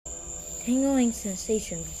Tingling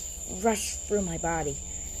sensation rushed through my body,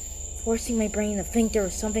 forcing my brain to think there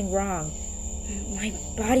was something wrong. My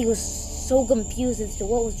body was so confused as to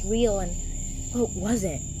what was real and what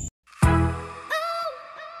wasn't.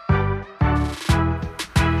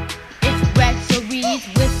 It's Rex or Reads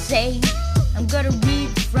with Sage. I'm gonna read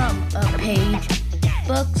from a page.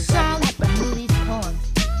 Books, songs, movies,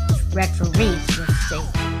 poems. It's Rex or Reads with Sage.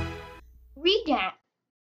 Read that.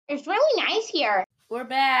 It's really nice here. We're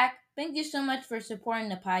back. Thank you so much for supporting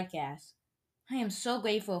the podcast. I am so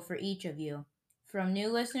grateful for each of you, from new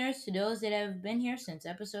listeners to those that have been here since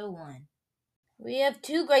episode 1. We have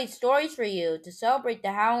 2 great stories for you to celebrate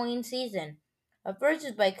the Halloween season. The first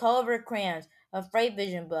is by Gulliver Crayons of Fright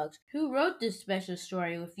Vision Books, who wrote this special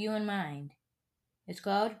story with you in mind. It's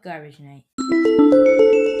called Garbage Night.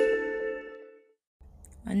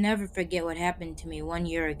 I'll never forget what happened to me 1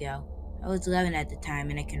 year ago. I was 11 at the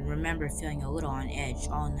time, and I can remember feeling a little on edge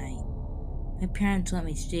all night. My parents let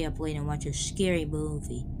me stay up late and watch a scary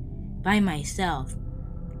movie by myself.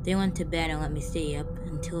 They went to bed and let me stay up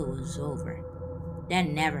until it was over. That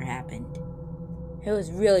never happened. It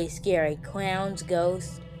was really scary. Clowns,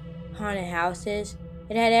 ghosts, haunted houses.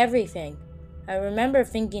 It had everything. I remember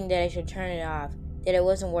thinking that I should turn it off, that it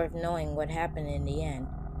wasn't worth knowing what happened in the end.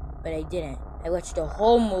 But I didn't. I watched the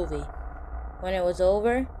whole movie. When it was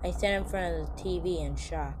over, I sat in front of the TV in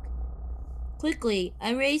shock. Quickly,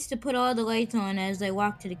 I raced to put all the lights on as I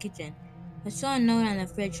walked to the kitchen. I saw a note on the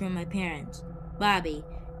fridge from my parents. Bobby,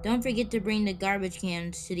 don't forget to bring the garbage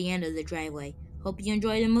cans to the end of the driveway. Hope you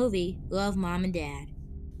enjoy the movie. Love, Mom and Dad.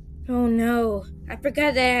 Oh no, I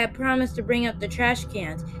forgot that I had promised to bring up the trash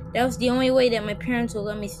cans. That was the only way that my parents would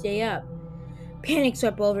let me stay up. Panic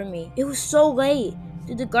swept over me. It was so late.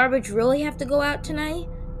 Did the garbage really have to go out tonight?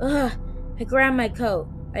 Ugh. I grabbed my coat.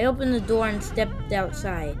 I opened the door and stepped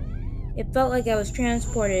outside. It felt like I was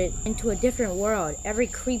transported into a different world. Every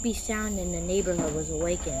creepy sound in the neighborhood was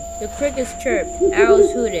awakened. The crickets chirped,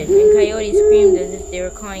 owls hooted, and coyotes screamed as if they were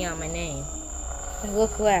calling out my name. I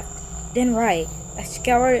looked left, then right. I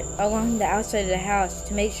scoured along the outside of the house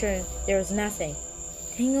to make sure there was nothing.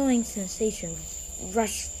 Tingling sensation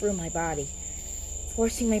rushed through my body,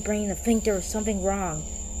 forcing my brain to think there was something wrong.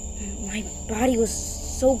 My body was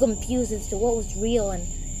so confused as to what was real and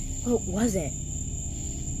what wasn't.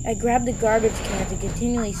 I grabbed the garbage cans and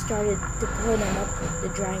continually started to pull them up the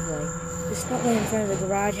driveway. The spotlight in front of the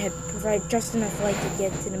garage had provided just enough light to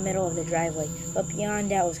get to the middle of the driveway, but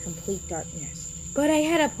beyond that was complete darkness. But I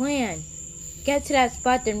had a plan. Get to that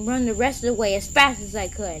spot, then run the rest of the way as fast as I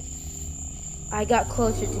could. I got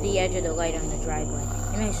closer to the edge of the light on the driveway,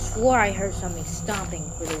 and I swore I heard something stomping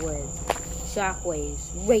through the woods.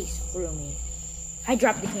 Shockwaves raced through me. I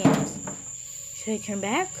dropped the cans. Should I turn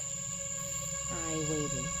back? I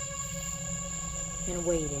waited. And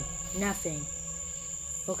waited. Nothing.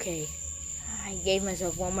 Okay. I gave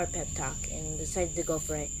myself one more pep talk and decided to go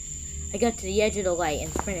for it. I got to the edge of the light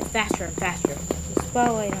and sprinted faster and faster. The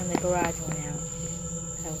spotlight on the garage went out.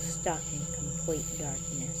 I was stuck in complete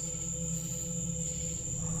darkness.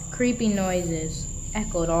 Creepy noises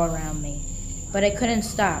echoed all around me, but I couldn't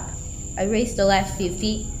stop. I raced the last few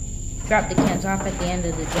feet, dropped the cans off at the end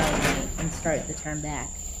of the driveway, and started to turn back.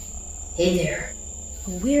 Hey there. A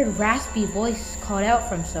weird raspy voice called out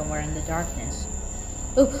from somewhere in the darkness.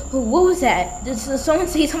 Oh, what was that? Did someone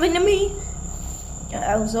say something to me?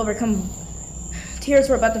 I was overcome. Tears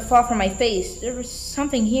were about to fall from my face. There was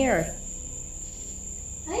something here.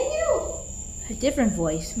 I knew. A different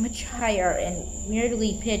voice, much higher and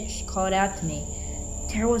weirdly pitched, called out to me.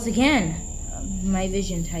 There it was again. My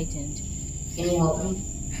vision tightened. Can you help me?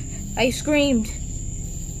 I screamed.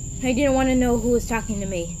 I didn't want to know who was talking to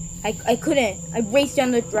me. I couldn't. I raced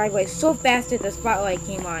down the driveway so fast that the spotlight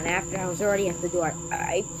came on after I was already at the door.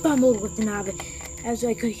 I fumbled with the knob as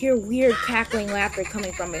I could hear weird cackling laughter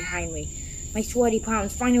coming from behind me. My sweaty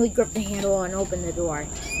palms finally gripped the handle and opened the door.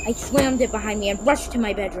 I slammed it behind me and rushed to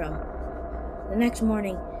my bedroom. The next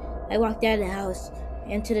morning, I walked out of the house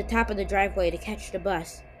and to the top of the driveway to catch the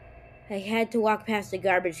bus. I had to walk past the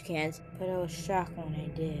garbage cans, but I was shocked when I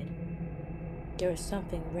did. There was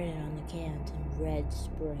something written on the cans in red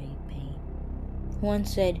spray paint. One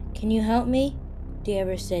said, "Can you help me?" The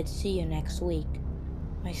other said, "See you next week."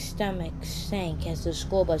 My stomach sank as the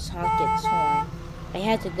school bus honked its horn. I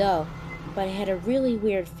had to go, but I had a really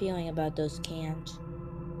weird feeling about those cans.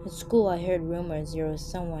 At school, I heard rumors there was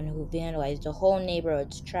someone who vandalized the whole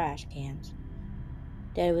neighborhood's trash cans.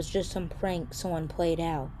 That it was just some prank someone played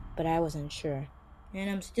out, but I wasn't sure. And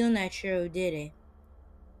I'm still not sure who did it.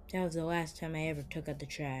 That was the last time I ever took out the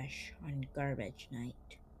trash on garbage night.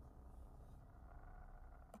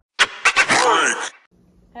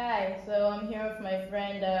 Hi, so I'm here with my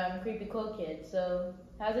friend Creepy Cool Kid. So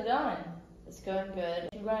how's it going? It's going good.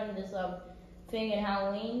 You run this thing in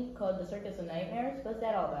Halloween called the Circus of Nightmares. What's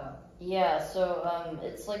that all about? Yeah, so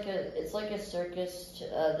it's like a circus.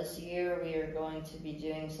 This year we are going to be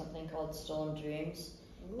doing something called Stolen Dreams,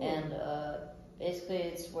 Ooh. and basically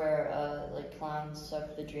it's where like clowns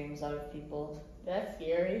suck the dreams out of people. That's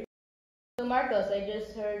scary. So Marcos, I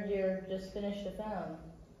just heard you're just finished a film.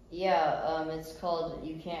 Yeah, it's called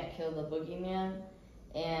You Can't Kill the Boogeyman,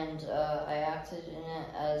 and I acted in it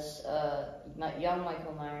as young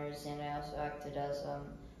Michael Myers, and I also acted as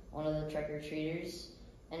one of the trick-or-treaters,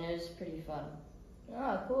 and it was pretty fun.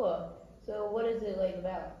 Oh, cool. So what is it like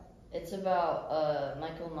about? It's about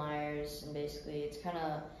Michael Myers, and basically it's kind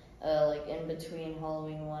of like in between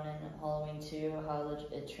Halloween 1 and Halloween 2, how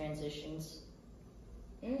it transitions.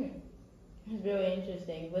 It's really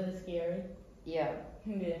interesting. Was it scary? Yeah.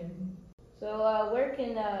 Yeah. So where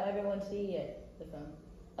can everyone see it, the film?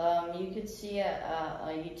 You could see it at a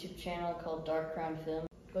YouTube channel called Dark Crown Film.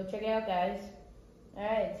 Go check it out, guys. All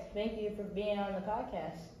right. Thank you for being on the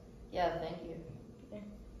podcast. Yeah, thank you.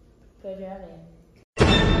 Pleasure having you.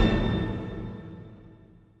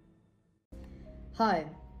 Hi,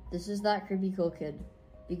 this is That Creepy Cool Kid.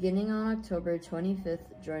 Beginning on October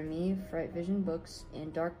 25th, join me, Fright Vision Books,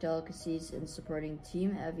 and Dark Delicacies in supporting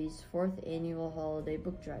Team Evie's 4th annual holiday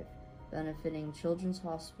book drive, benefiting Children's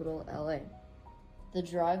Hospital LA. The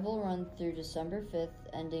drive will run through December 5th,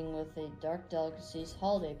 ending with a Dark Delicacies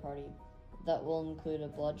holiday party that will include a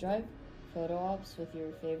blood drive, photo ops with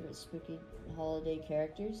your favorite spooky holiday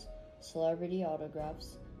characters, celebrity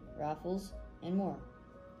autographs, raffles, and more.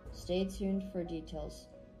 Stay tuned for details.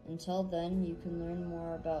 Until then, you can learn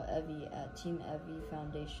more about Evie at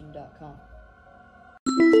teameviefoundation.com.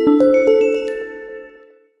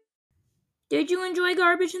 Did you enjoy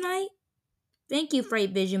Garbage Night? Thank you, Fright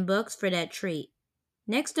Vision Books, for that treat.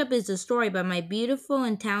 Next up is a story by my beautiful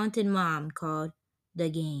and talented mom called The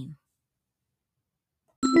Game.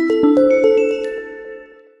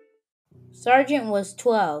 Sergeant was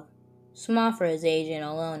 12, small for his age and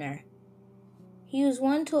a loner. He was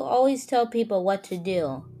one to always tell people what to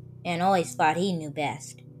do, and always thought he knew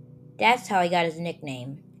best. That's how he got his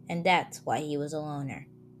nickname, and that's why he was a loner.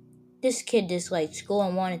 This kid disliked school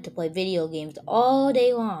and wanted to play video games all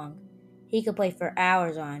day long. He could play for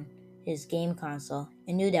hours on his game console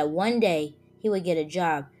and knew that one day he would get a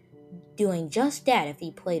job doing just that if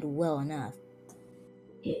he played well enough.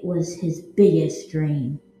 It was his biggest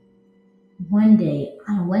dream. One day,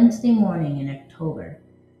 on a Wednesday morning in October,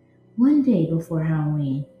 one day before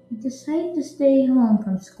Halloween, he decided to stay home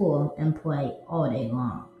from school and play all day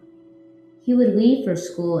long. He would leave for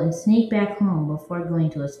school and sneak back home before going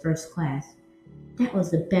to his first class. That was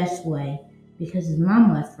the best way because his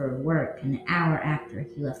mom left for work an hour after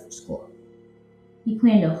he left for school. He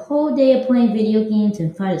planned a whole day of playing video games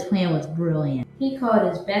and thought his plan was brilliant. He called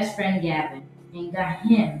his best friend Gavin and got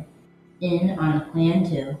him in on the plan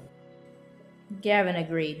too. Gavin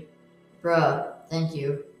agreed. Bruh, thank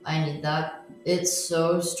you. I need that. It's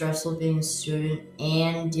so stressful being a student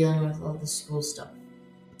and dealing with all the school stuff.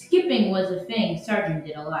 Skipping was a thing Sergeant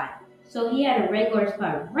did a lot, so he had a regular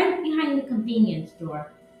spot right behind the convenience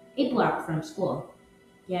store, a block from school.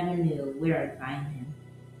 Gavin knew where to find him.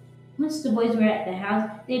 Once the boys were at the house,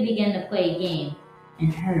 they began to play a game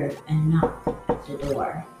and heard a knock at the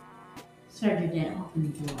door. Sergeant then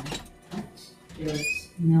opened the door, but there was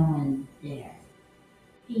no one there.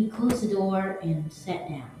 He closed the door and sat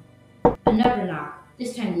down. Another knock,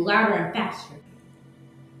 this time louder and faster.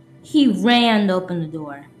 He ran to open the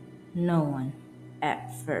door. No one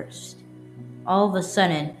at first. All of a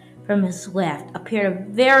sudden, from his left appeared a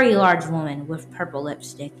very large woman with purple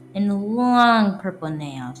lipstick and long purple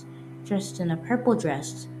nails, dressed in a purple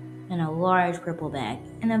dress and a large purple bag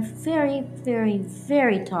and a very, very,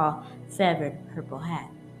 very tall feathered purple hat.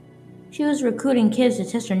 She was recruiting kids to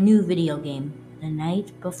test her new video game the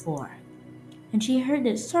night before, and she heard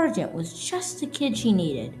that Sergeant was just the kid she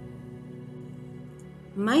needed.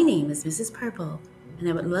 My name is Mrs. Purple, and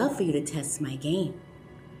I would love for you to test my game.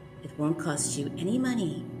 It won't cost you any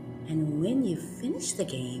money, and when you finish the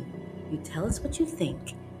game, you tell us what you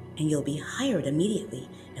think, and you'll be hired immediately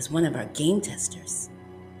as one of our game testers.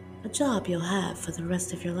 A job you'll have for the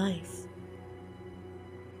rest of your life.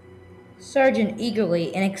 Sergeant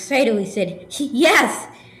eagerly and excitedly said, "Yes!"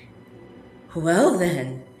 Well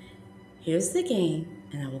then, here's the game,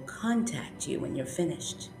 and I will contact you when you're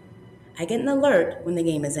finished. I get an alert when the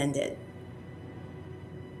game is ended,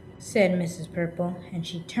 said Mrs. Purple, and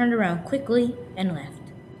she turned around quickly and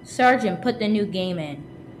left. Sergeant put the new game in,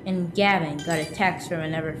 and Gavin got a text from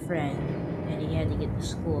another friend that he he had to get to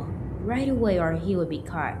school right away or he would be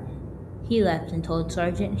caught. He left and told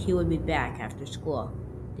Sergeant he would be back after school.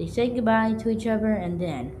 They said goodbye to each other and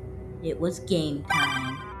then it was game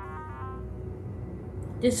time.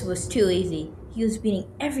 This was too easy. He was beating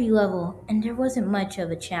every level and there wasn't much of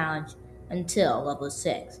a challenge until level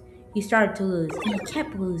 6. He started to lose and he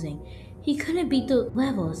kept losing. He couldn't beat the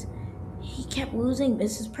levels. He kept losing.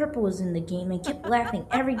 Mrs. Purple was in the game and kept laughing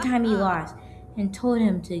every time he lost and told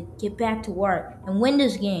him to get back to work and win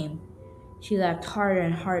this game. She laughed harder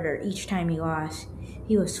and harder each time he lost.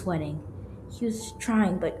 He was sweating. He was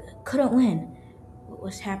trying but couldn't win. What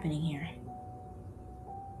was happening here?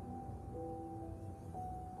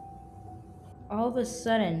 All of a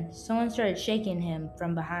sudden, someone started shaking him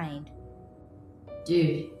from behind.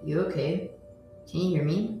 Dude, you okay? Can you hear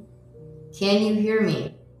me? Can you hear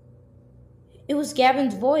me? It was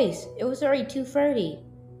Gavin's voice. It was already 2:30.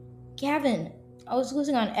 Gavin, I was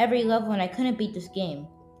losing on every level and I couldn't beat this game.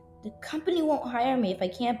 The company won't hire me if I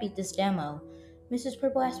can't beat this demo. Mrs.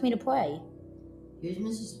 Purple asked me to play. Who's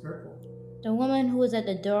Mrs. Purple? The woman who was at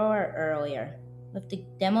the door earlier with the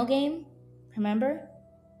demo game, remember?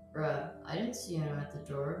 Bruh, I didn't see him at the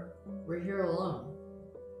door. We're here alone.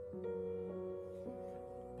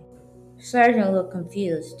 Sergeant looked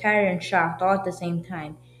confused, tired and shocked all at the same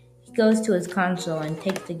time. He goes to his console and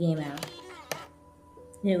takes the game out.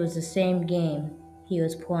 It was the same game he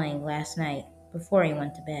was playing last night before he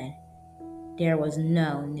went to bed. There was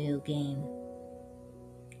no new game.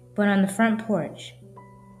 But on the front porch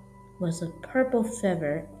was a purple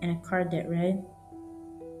feather and a card that read,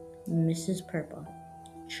 Mrs. Purple,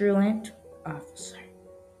 Truant Officer.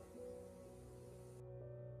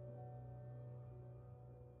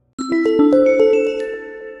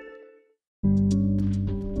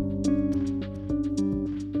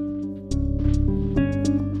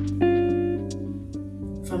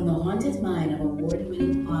 From the haunted mind of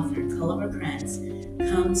award-winning author Gulliver Krantz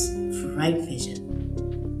comes Fright Vision.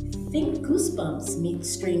 Think Goosebumps meets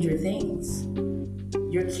Stranger Things.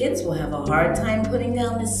 Your kids will have a hard time putting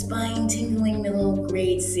down this spine-tingling middle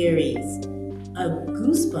grade series. A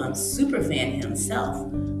Goosebumps superfan himself,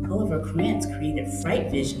 Gulliver Krantz created Fright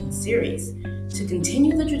Vision series to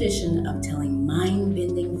continue the tradition of telling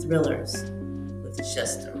mind-bending thrillers with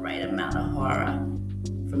just the right amount of horror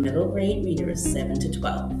for middle grade readers 7 to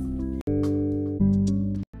 12.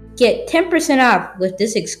 Get 10% off with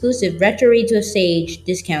this exclusive Retro Reads with Sage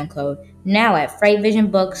discount code now at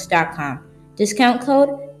FrightVisionBooks.com. Discount code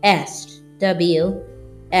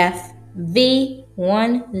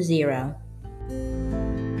SWFV10.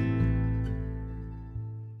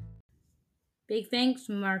 Big thanks,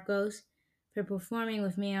 Marcos, for performing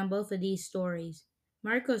with me on both of these stories.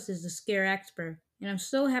 Marcos is the scare expert, and I'm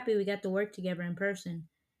so happy we got to work together in person.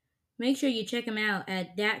 Make sure you check him out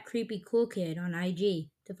at That Creepy Cool Kid on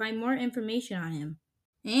IG to find more information on him.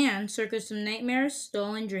 And Circus of Nightmares,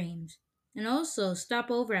 Stolen Dreams. And also stop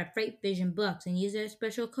over at Fright Vision Books and use that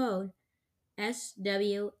special code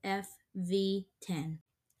SWFV10.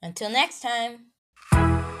 Until next time.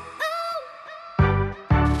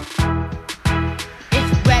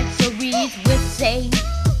 It's Retro Reads with Sage.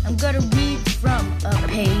 I'm gonna read from a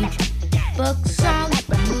page. Books, songs,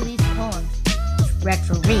 movies, poems. It's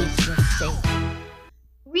Retro Reads with Sage.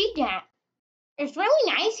 Read that. It's really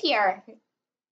nice here.